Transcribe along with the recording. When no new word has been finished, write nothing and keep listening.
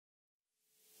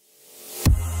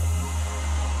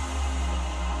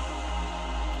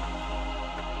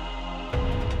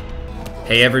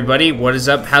Hey everybody, what is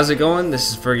up? How's it going?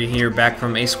 This is Furgie here, back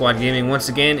from A Squad Gaming once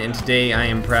again, and today I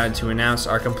am proud to announce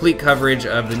our complete coverage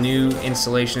of the new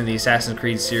installation of the Assassin's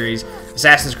Creed series,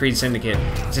 Assassin's Creed Syndicate.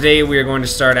 Today we are going to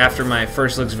start, after my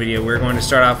first looks video, we're going to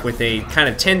start off with a kind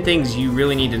of 10 things you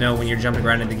really need to know when you're jumping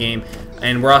right into the game.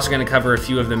 And we're also going to cover a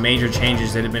few of the major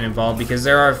changes that have been involved, because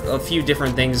there are a few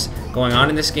different things going on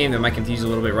in this game that might confuse you a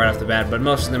little bit right off the bat, but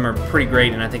most of them are pretty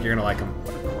great and I think you're going to like them.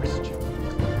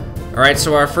 Alright,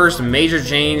 so our first major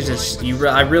change,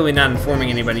 I'm really not informing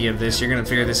anybody of this, you're going to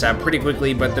figure this out pretty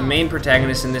quickly, but the main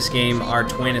protagonists in this game are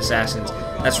twin assassins.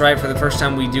 That's right, for the first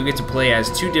time we do get to play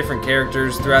as two different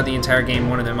characters throughout the entire game.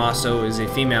 One of them also is a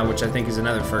female, which I think is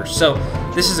another first. So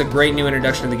this is a great new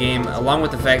introduction to the game, along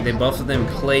with the fact that both of them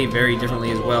play very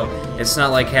differently as well. It's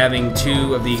not like having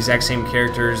two of the exact same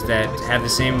characters that have the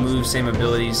same moves, same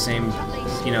abilities, same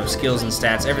skills and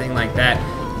stats, everything like that.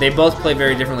 They both play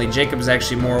very differently. Jacob is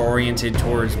actually more oriented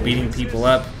towards beating people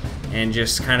up and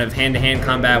just kind of hand-to-hand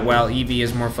combat, while Evie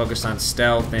is more focused on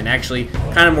stealth and actually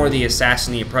kind of more the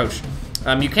assassin-y approach.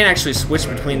 You can actually switch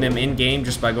between them in-game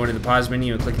just by going to the pause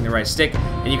menu and clicking the right stick,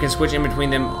 and you can switch in between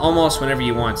them almost whenever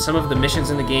you want. Some of the missions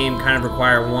in the game kind of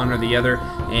require one or the other,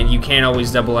 and you can't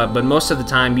always double up, but most of the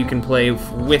time you can play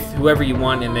with whoever you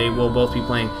want, and they will both be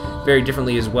playing very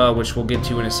differently as well, which we'll get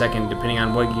to in a second, depending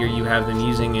on what gear you have them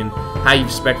using and how you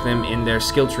spec them in their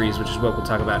skill trees, which is what we'll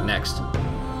talk about next.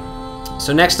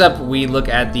 So next up, we look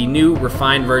at the new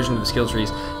refined version of the skill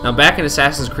trees. Now back in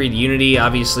Assassin's Creed Unity,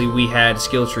 obviously we had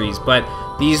skill trees, but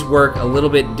these work a little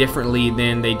bit differently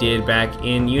than they did back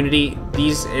in Unity.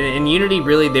 In Unity,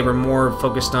 really, they were more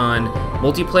focused on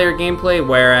multiplayer gameplay,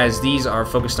 whereas these are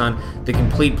focused on the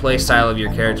complete play style of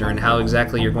your character and how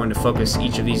exactly you're going to focus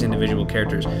each of these individual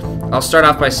characters. I'll start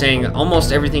off by saying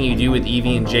almost everything you do with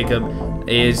Evie and Jacob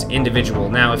is individual.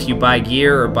 Now, if you buy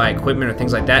gear or buy equipment or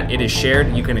things like that, it is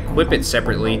shared. You can equip it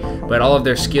separately, but all of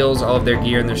their skills, all of their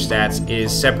gear and their stats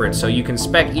is separate, so you can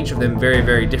spec each of them very,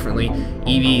 very differently.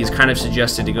 Evie is kind of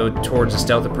suggested to go towards a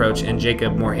stealth approach, and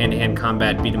Jacob more hand-to-hand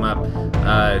combat, beat 'em up,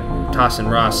 toss and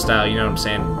Ross style, you know what I'm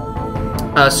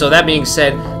saying? So that being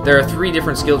said, there are three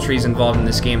different skill trees involved in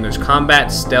this game. There's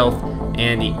combat, stealth,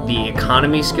 and the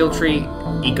economy skill tree,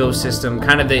 ecosystem.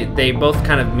 Kind of they both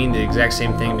kind of mean the exact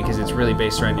same thing, because it's really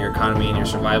based around your economy and your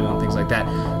survival and things like that.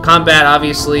 Combat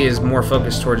obviously is more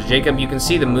focused towards Jacob. You can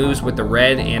see the moves with the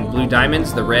red and blue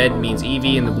diamonds. The red means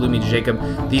Evie and the blue means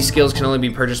Jacob. These skills can only be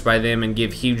purchased by them and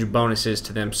give huge bonuses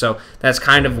to them. So that's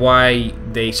kind of why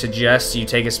they suggest you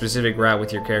take a specific route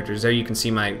with your characters. There you can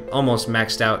see my almost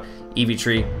maxed out Evie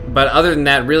tree. But other than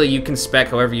that, really, you can spec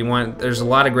however you want. There's a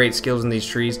lot of great skills in these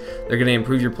trees. They're going to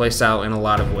improve your playstyle in a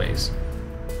lot of ways.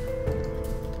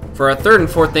 For our third and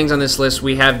fourth things on this list,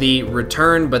 we have the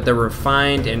return but the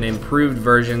refined and improved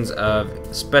versions of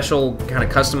special kind of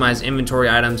customized inventory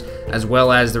items, as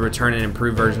well as the return and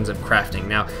improved versions of crafting.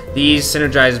 Now, these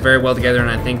synergize very well together, and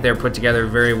I think they're put together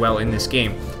very well in this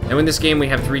game. Now, in this game, we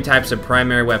have three types of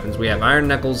primary weapons. We have iron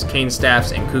knuckles, cane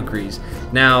staffs, and kukris.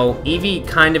 Now, Evie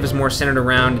kind of is more centered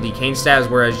around the cane staffs,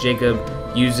 whereas Jacob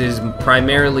uses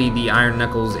primarily the iron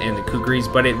knuckles and the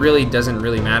kukris, but it really doesn't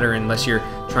really matter unless you're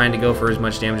trying to go for as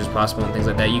much damage as possible and things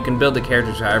like that. You can build the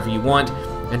characters however you want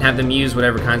and have them use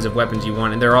whatever kinds of weapons you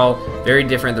want, and they're all very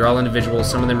different. They're all individual.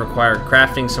 Some of them require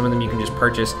crafting, some of them you can just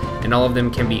purchase, and all of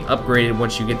them can be upgraded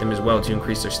once you get them as well to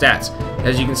increase their stats.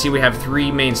 As you can see, we have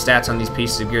three main stats on these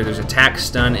pieces of gear. There's attack,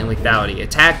 stun, and lethality.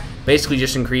 Attack basically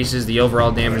just increases the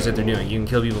overall damage that they're doing. You can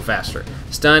kill people faster.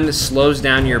 Stun slows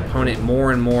down your opponent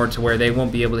more and more to where they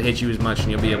won't be able to hit you as much,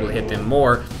 and you'll be able to hit them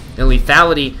more. And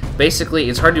lethality, basically,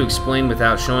 it's hard to explain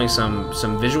without showing some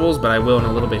visuals, but I will in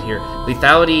a little bit here.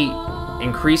 Lethality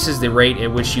increases the rate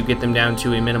at which you get them down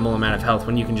to a minimal amount of health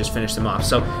when you can just finish them off.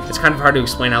 So it's kind of hard to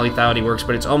explain how lethality works,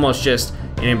 but it's almost just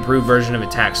an improved version of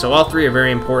attack. So all three are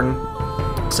very important.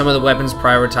 Some of the weapons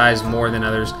prioritize more than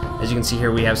others. As you can see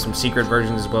here, we have some secret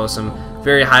versions as well as some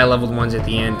very high leveled ones at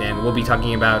the end, and we'll be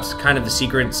talking about kind of the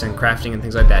secrets and crafting and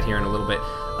things like that here in a little bit.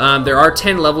 There are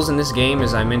 10 levels in this game,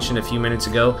 as I mentioned a few minutes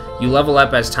ago. You level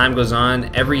up as time goes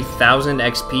on. Every 1,000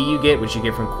 XP you get, which you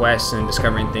get from quests and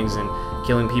discovering things and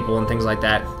killing people and things like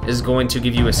that, is going to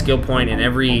give you a skill point, and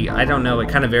I don't know, it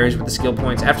kind of varies with the skill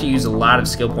points. After you use a lot of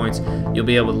skill points, you'll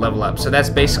be able to level up. So that's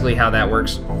basically how that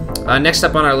works. Next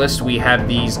up on our list, we have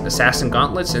these assassin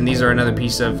gauntlets, and these are another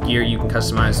piece of gear you can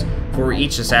customize for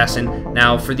each assassin.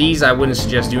 Now, for these, I wouldn't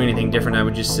suggest doing anything different. I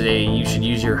would just say you should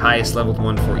use your highest leveled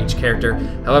one for each character.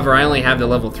 However, I only have the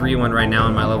level 3 one right now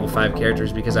on my level 5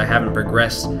 characters because I haven't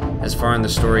progressed as far in the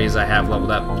story as I have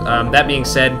leveled up. That being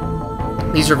said,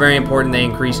 these are very important. They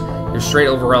increase your straight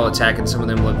overall attack, and some of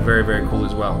them look very, very cool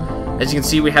as well. As you can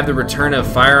see, we have the return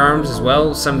of firearms as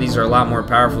well. Some of these are a lot more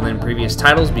powerful than previous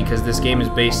titles because this game is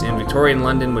based in Victorian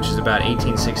London, which is about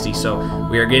 1860. So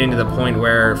we are getting to the point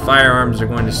where firearms are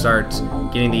going to start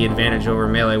getting the advantage over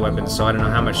melee weapons. So I don't know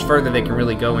how much further they can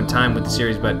really go in time with the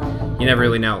series, but you never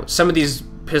really know. Some of these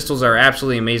pistols are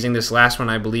absolutely amazing. This last one,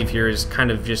 I believe, here is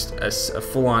kind of just a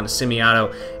full-on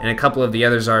semi-auto, and a couple of the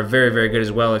others are very, very good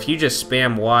as well. If you just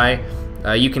spam Y,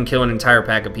 you can kill an entire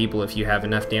pack of people if you have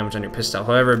enough damage on your pistol.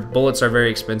 However, bullets are very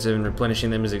expensive, and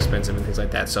replenishing them is expensive and things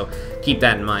like that, so keep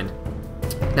that in mind.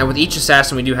 Now, with each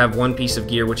assassin, we do have one piece of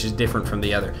gear which is different from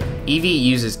the other. Evie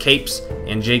uses capes,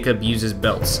 and Jacob uses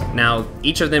belts. Now,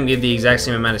 each of them give the exact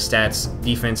same amount of stats,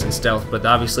 defense, and stealth, but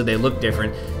obviously they look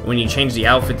different. When you change the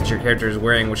outfit that your character is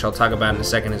wearing, which I'll talk about in a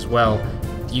second as well,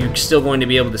 you're still going to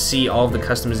be able to see all of the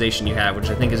customization you have, which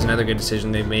I think is another good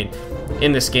decision they've made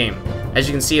in this game. As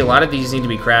you can see, a lot of these need to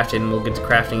be crafted, and we'll get to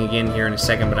crafting again here in a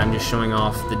second, but I'm just showing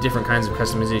off the different kinds of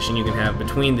customization you can have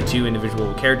between the two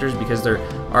individual characters, because there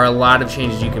are a lot of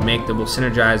changes you can make that will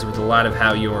synergize with a lot of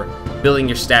how you're building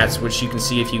your stats, which you can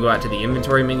see if you go out to the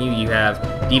inventory menu. You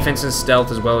have defense and stealth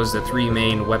as well as the 3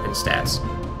 main weapon stats,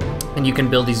 and you can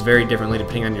build these very differently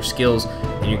depending on your skills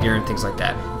and your gear and things like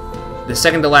that. The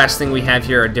second to last thing we have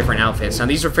here are different outfits. Now,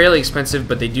 these are fairly expensive,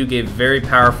 but they do give very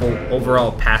powerful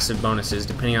overall passive bonuses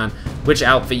depending on which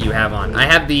outfit you have on. I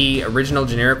have the original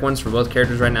generic ones for both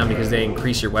characters right now because they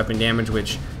increase your weapon damage,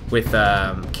 which with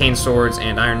cane swords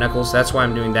and iron knuckles. That's why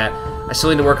I'm doing that. I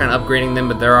still need to work on upgrading them,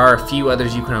 but there are a few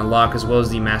others you can unlock, as well as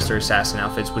the Master Assassin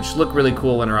outfits, which look really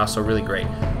cool and are also really great.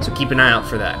 So keep an eye out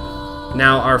for that.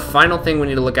 Now, our final thing we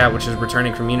need to look at, which is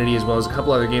returning community as well as a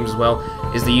couple other games as well,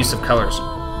 is the use of colors.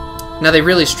 Now, they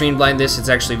really streamlined this. It's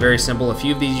actually very simple. A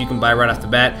few of these you can buy right off the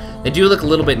bat. They do look a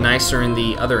little bit nicer in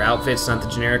the other outfits, not the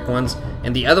generic ones.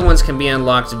 And the other ones can be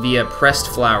unlocked via pressed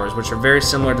flowers, which are very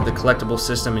similar to the collectible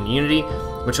system in Unity,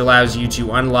 which allows you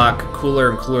to unlock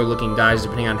cooler and cooler looking dyes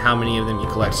depending on how many of them you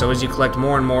collect. So as you collect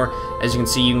more and more, as you can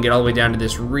see, you can get all the way down to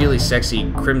this really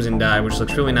sexy crimson dye, which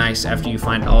looks really nice after you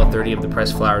find all 30 of the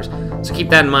pressed flowers. So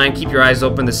keep that in mind. Keep your eyes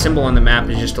open. The symbol on the map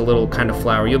is just a little kind of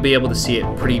flower. You'll be able to see it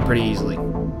pretty easily.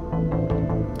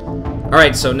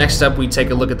 Alright, so next up we take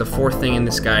a look at the fourth thing in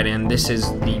this guide, and this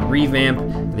is the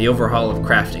revamp, the overhaul of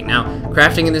crafting. Now,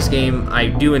 crafting in this game, I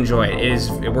do enjoy it.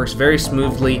 It works very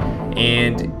smoothly,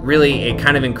 and really it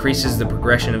kind of increases the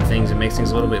progression of things and makes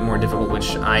things a little bit more difficult,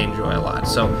 which I enjoy a lot.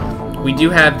 So we do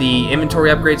have the inventory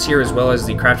upgrades here, as well as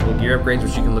the craftable gear upgrades,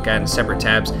 which you can look at in separate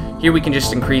tabs. Here we can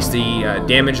just increase the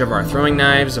damage of our throwing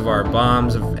knives, of our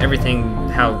bombs, of everything,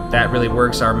 how that really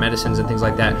works, our medicines and things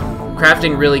like that.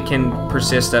 Crafting really can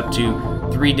persist up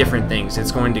to 3 different things.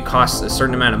 It's going to cost a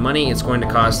certain amount of money, it's going to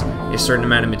cost a certain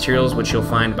amount of materials, which you'll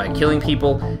find by killing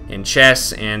people in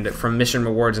chests and from mission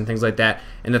rewards and things like that.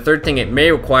 And the third thing it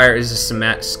may require is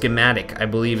a schematic, I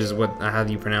believe is how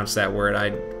you pronounce that word.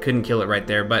 I couldn't kill it right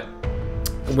there, but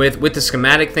with the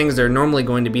schematic things, they're normally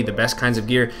going to be the best kinds of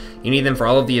gear. You need them for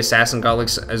all of the assassin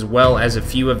gauntlets, as well as a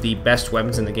few of the best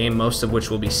weapons in the game, most of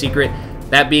which will be secret.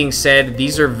 That being said,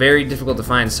 these are very difficult to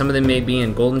find. Some of them may be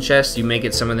in golden chests. You may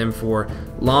get some of them for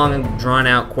long,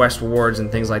 drawn-out quest rewards and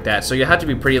things like that. So you have to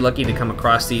be pretty lucky to come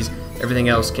across these. Everything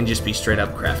else can just be straight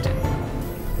up crafted.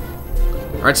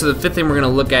 Alright, so the fifth thing we're going to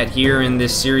look at here in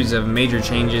this series of major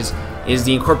changes is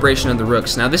the incorporation of the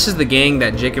Rooks. Now, this is the gang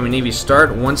that Jacob and Evie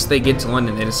start once they get to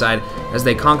London. They decide, as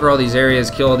they conquer all these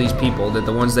areas, kill all these people, that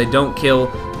the ones they don't kill,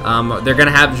 they're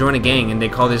going to join a gang, and they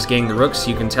call this gang the Rooks.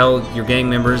 You can tell your gang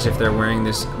members if they're wearing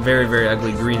this very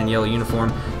ugly green and yellow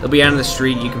uniform. They'll be out in the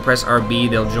street. You can press RB.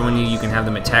 They'll join you. You can have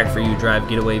them attack for you, drive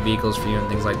getaway vehicles for you, and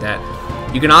things like that.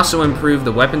 You can also improve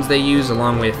the weapons they use,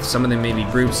 along with some of them may be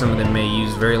brutes, some of them may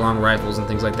use very long rifles and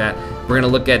things like that. We're going to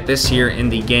look at this here in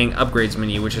the gang upgrades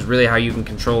menu, which is really how you can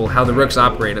control how the Rooks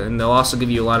operate, and they'll also give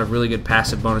you a lot of really good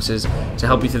passive bonuses to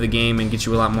help you through the game and get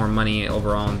you a lot more money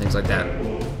overall and things like that.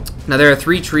 Now, there are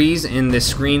 3 trees in this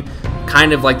screen,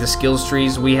 kind of like the skills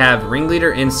trees. We have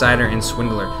Ringleader, Insider, and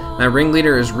Swindler. Now,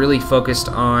 Ringleader is really focused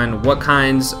on what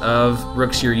kinds of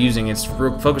Rooks you're using. It's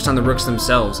focused on the Rooks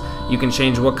themselves. You can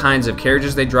change what kinds of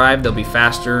carriages they drive. They'll be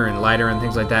faster and lighter and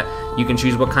things like that. You can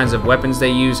choose what kinds of weapons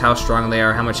they use, how strong they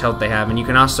are, how much health they have, and you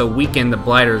can also weaken the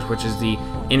Blighters, which is the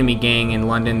enemy gang in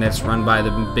London that's run by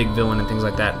the big villain and things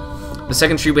like that. The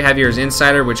second tree we have here is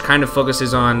Insider, which kind of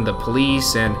focuses on the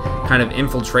police and kind of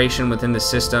infiltration within the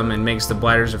system and makes the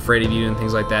blighters afraid of you and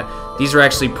things like that. These are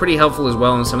actually pretty helpful as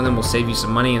well, and some of them will save you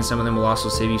some money and some of them will also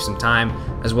save you some time,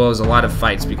 as well as a lot of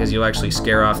fights because you'll actually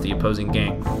scare off the opposing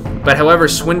gang. But however,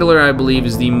 Swindler, I believe,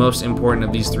 is the most important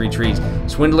of these 3 trees.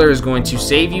 Swindler is going to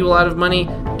save you a lot of money,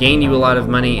 gain you a lot of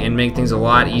money, and make things a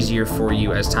lot easier for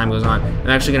you as time goes on. I'm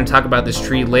actually going to talk about this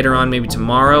tree later on, maybe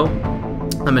tomorrow.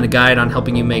 I'm in a guide on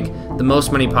helping you make the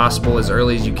most money possible as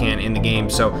early as you can in the game.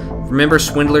 So remember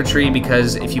Swindler tree,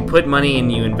 because if you put money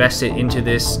and you invest it into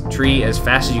this tree as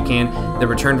fast as you can, the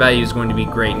return value is going to be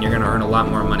great and you're going to earn a lot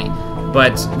more money.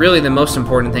 But really the most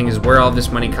important thing is where all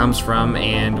this money comes from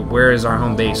and where is our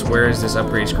home base, where is this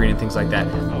upgrade screen and things like that.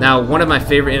 Now, one of my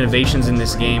favorite innovations in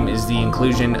this game is the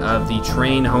inclusion of the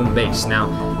train home base.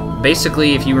 Now,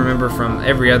 basically, if you remember from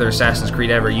every other Assassin's Creed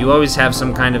ever, you always have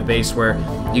some kind of base where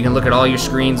you can look at all your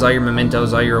screens, all your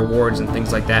mementos, all your awards, and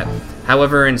things like that.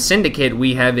 However, in Syndicate,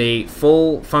 we have a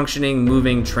full functioning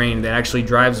moving train that actually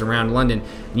drives around London.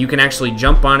 You can actually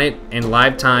jump on it in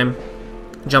live time,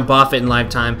 jump off it in live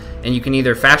time, and you can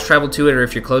either fast travel to it, or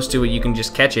if you're close to it, you can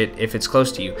just catch it if it's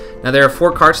close to you. Now, there are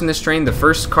 4 carts in this train. The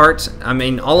first cart, I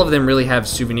mean, all of them really have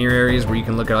souvenir areas where you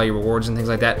can look at all your rewards and things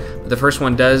like that. But the first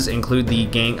one does include the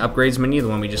gang upgrades menu, the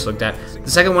one we just looked at.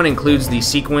 The second one includes the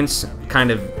sequence,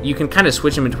 you can kind of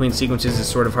switch in between sequences. It's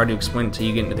sort of hard to explain until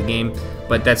you get into the game,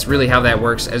 but that's really how that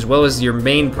works, as well as your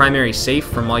main primary safe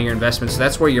from all your investments. So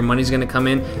that's where your money's going to come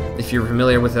in. If you're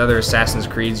familiar with other Assassin's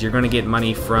Creeds, you're going to get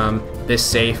money from this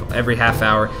safe every half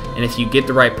hour, and if you get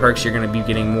the right perks, you're going to be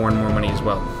getting more and more money as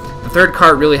well. The third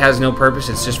cart really has no purpose.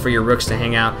 It's just for your rooks to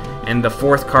hang out, and the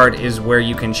fourth cart is where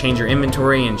you can change your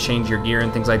inventory and change your gear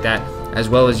and things like that, as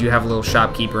well as you have a little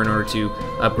shopkeeper in order to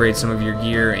upgrade some of your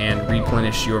gear and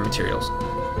replenish your materials.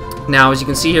 Now, as you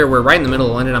can see here, we're right in the middle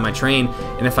of London on my train,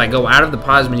 and if I go out of the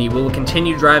pause menu, we'll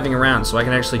continue driving around, so I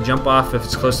can actually jump off if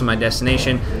it's close to my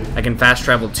destination. I can fast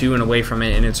travel to and away from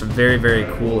it, and it's a very, very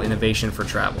cool innovation for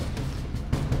travel.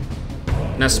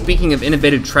 Now, speaking of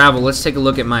innovative travel, let's take a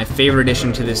look at my favorite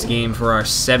addition to this game for our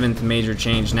 7th major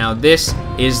change. Now, this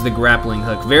is the grappling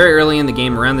hook. Very early in the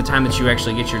game, around the time that you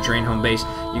actually get your train home base,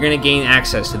 you're going to gain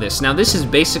access to this. Now, this is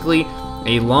basically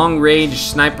a long-range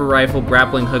sniper rifle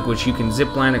grappling hook which you can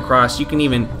zip line across. You can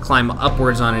even climb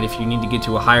upwards on it if you need to get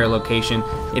to a higher location.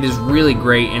 It is really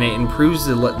great, and it improves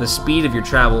the speed of your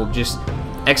travel just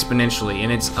exponentially,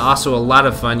 and it's also a lot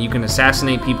of fun. You can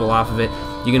assassinate people off of it.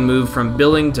 You can move from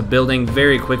building to building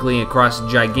very quickly across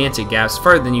gigantic gaps,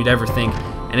 farther than you'd ever think,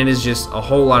 and it is just a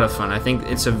whole lot of fun. I think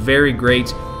it's a very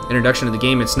great introduction to the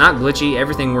game. It's not glitchy.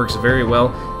 Everything works very well.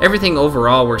 Everything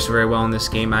overall works very well in this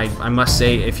game. I must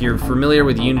say, if you're familiar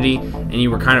with Unity and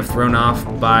you were kind of thrown off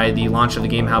by the launch of the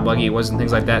game, how buggy it was and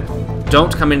things like that,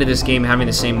 don't come into this game having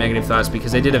the same negative thoughts,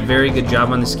 because they did a very good job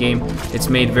on this game. It's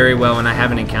made very well, and I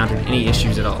haven't encountered any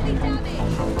issues at all.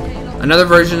 Another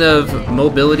version of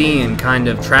mobility and kind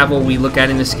of travel we look at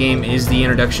in this game is the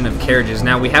introduction of carriages.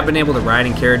 Now, we have been able to ride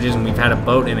in carriages, and we've had a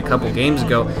boat in a couple games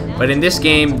ago, but in this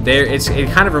game,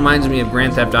 it kind of reminds me of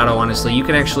Grand Theft Auto, honestly. You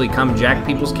can actually come jack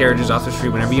people's carriages off the street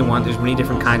whenever you want. There's many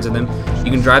different kinds of them.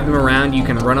 You can drive them around, you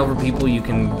can run over people, you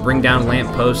can bring down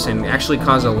lampposts, and actually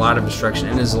cause a lot of destruction,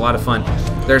 and it's a lot of fun.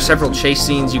 There are several chase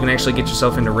scenes. You can actually get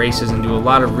yourself into races and do a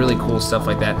lot of really cool stuff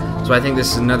like that. So I think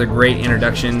this is another great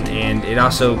introduction, and it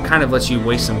also kind of lets you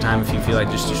waste some time if you feel like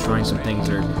just destroying some things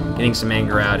or getting some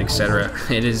anger out, etc.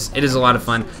 It is a lot of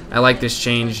fun. I like this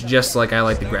change just like I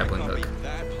like the grappling hook.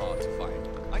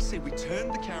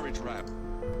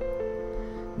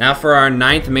 Now for our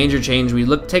 9th major change, we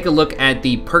take a look at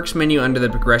the perks menu under the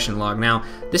progression log. Now,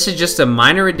 this is just a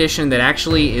minor addition that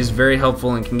actually is very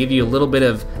helpful and can give you a little bit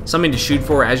of something to shoot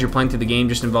for as you're playing through the game,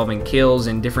 just involving kills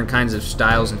and different kinds of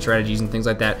styles and strategies and things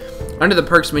like that. Under the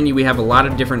perks menu, we have a lot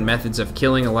of different methods of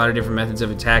killing, a lot of different methods of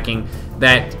attacking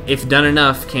that, if done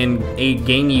enough, can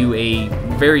gain you a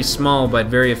very small but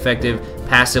very effective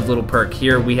passive little perk.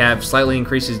 Here we have slightly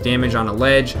increases damage on a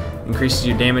ledge, increases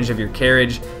your damage of your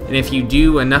carriage, and if you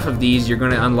do enough of these, you're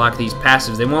going to unlock these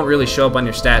passives. They won't really show up on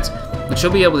your stats, but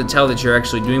you'll be able to tell that you're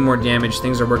actually doing more damage,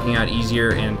 things are working out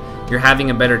easier, and you're having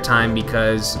a better time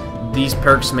because these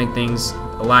perks make things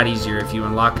a lot easier if you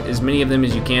unlock as many of them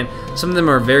as you can. Some of them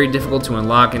are very difficult to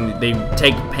unlock, and they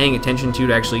take paying attention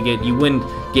to actually get. You wouldn't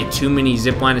get too many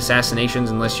zipline assassinations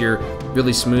unless you're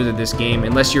really smooth at this game,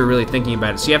 unless you're really thinking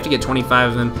about it. So you have to get 25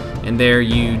 of them, and there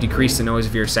you decrease the noise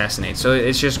of your assassinate. So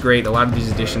it's just great. A lot of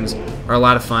these additions are a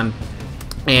lot of fun,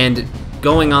 and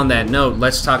going on that note,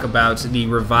 let's talk about the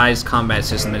revised combat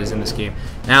system that is in this game.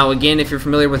 Now, again, if you're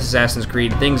familiar with Assassin's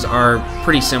Creed, things are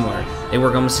pretty similar. They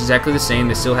work almost exactly the same.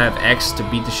 They still have X to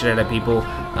beat the shit out of people,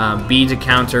 B to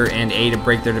counter, and A to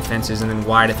break their defenses, and then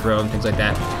Y to throw and things like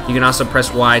that. You can also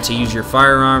press Y to use your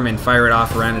firearm and fire it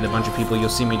off around at a bunch of people. You'll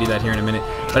see me do that here in a minute.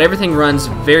 But everything runs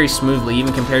very smoothly,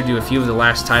 even compared to a few of the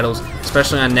last titles,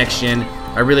 especially on next gen.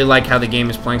 I really like how the game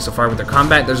is playing so far with the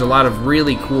combat. There's a lot of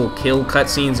really cool kill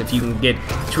cutscenes. If you can get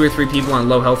 2 or 3 people on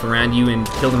low health around you and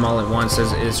kill them all at once,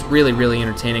 it's really, really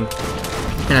entertaining.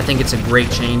 And I think it's a great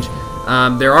change.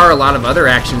 There are a lot of other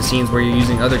action scenes where you're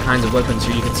using other kinds of weapons.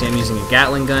 Here you can see I'm using a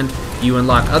Gatling gun. You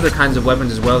unlock other kinds of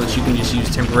weapons as well that you can just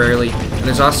use temporarily. And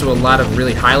there's also a lot of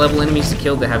really high-level enemies to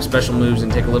kill that have special moves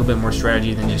and take a little bit more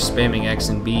strategy than just spamming X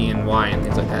and B and Y and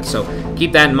things like that. So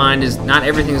keep that in mind, is not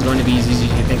everything is going to be as easy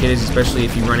as you think it is, especially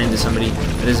if you run into somebody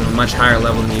that is of a much higher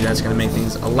level than you. That's going to make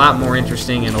things a lot more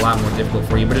interesting and a lot more difficult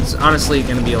for you. But it's honestly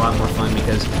going to be a lot more fun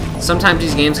because sometimes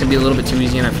these games can be a little bit too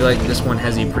easy, and I feel like this one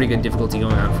has a pretty good difficulty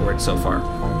going on for it so far.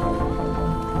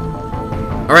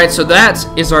 Alright, so that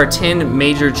is our 10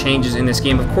 major changes in this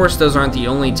game. Of course, those aren't the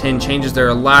only 10 changes. There are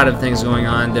a lot of things going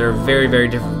on that are very, very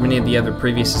different from many of the other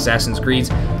previous Assassin's Creeds.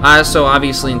 I also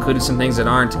obviously included some things that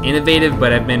aren't innovative,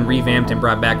 but have been revamped and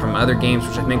brought back from other games,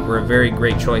 which I think were a very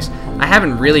great choice. I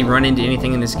haven't really run into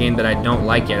anything in this game that I don't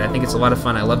like yet. I think it's a lot of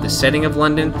fun. I love the setting of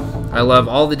London. I love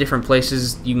all the different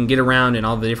places you can get around and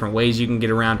all the different ways you can get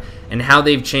around, and how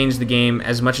they've changed the game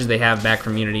as much as they have back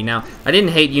from Unity. Now, I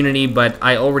didn't hate Unity, but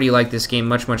I already like this game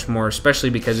much more, especially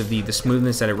because of the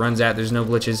smoothness that it runs at. There's no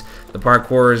glitches. The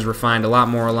parkour is refined a lot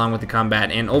more along with the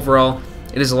combat, and overall,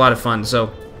 it is a lot of fun.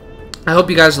 So I hope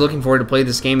you guys are looking forward to play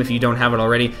this game if you don't have it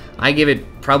already. I give it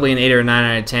probably an 8 or a 9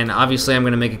 out of 10. Obviously, I'm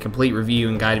going to make a complete review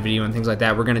and guide video and things like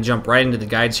that. We're going to jump right into the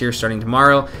guides here starting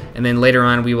tomorrow, and then later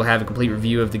on we will have a complete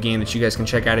review of the game that you guys can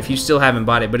check out if you still haven't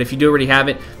bought it. But if you do already have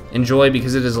it, enjoy,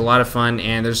 because it is a lot of fun,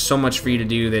 and there's so much for you to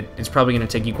do that it's probably going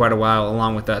to take you quite a while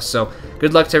along with us. So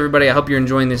good luck to everybody. I hope you're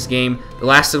enjoying this game. The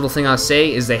last little thing I'll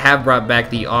say is they have brought back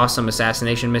the awesome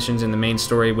assassination missions in the main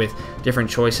story with different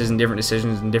choices and different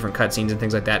decisions and different cutscenes and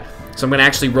things like that. So I'm going to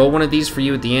actually roll one of these for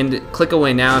you at the end. Click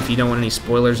away now if you don't want any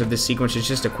spoilers of this sequence. It's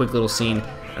just a quick little scene,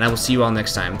 and I will see you all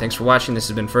next time. Thanks for watching. This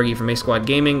has been Furgie from A Squad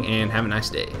Gaming, and have a nice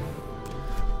day.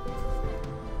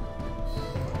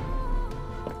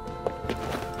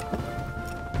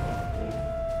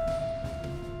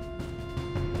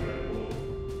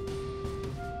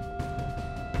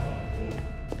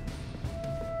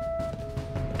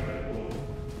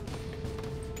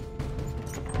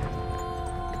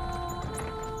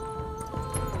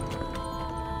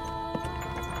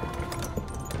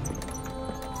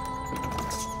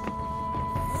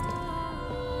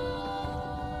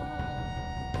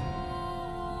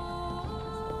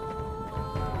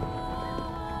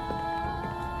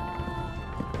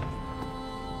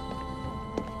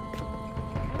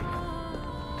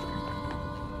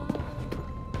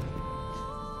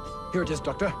 Here it is,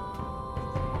 Doctor.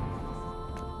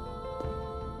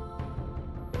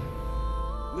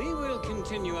 We will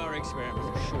continue our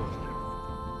experiment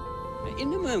shortly.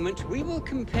 In a moment, we will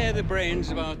compare the brains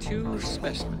of our 2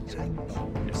 specimens.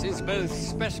 Since both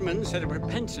specimens had a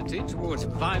propensity towards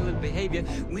violent behavior,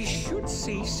 we should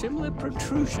see similar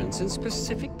protrusions in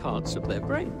specific parts of their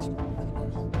brains.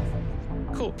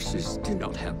 Corpses do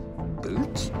not have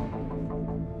boots.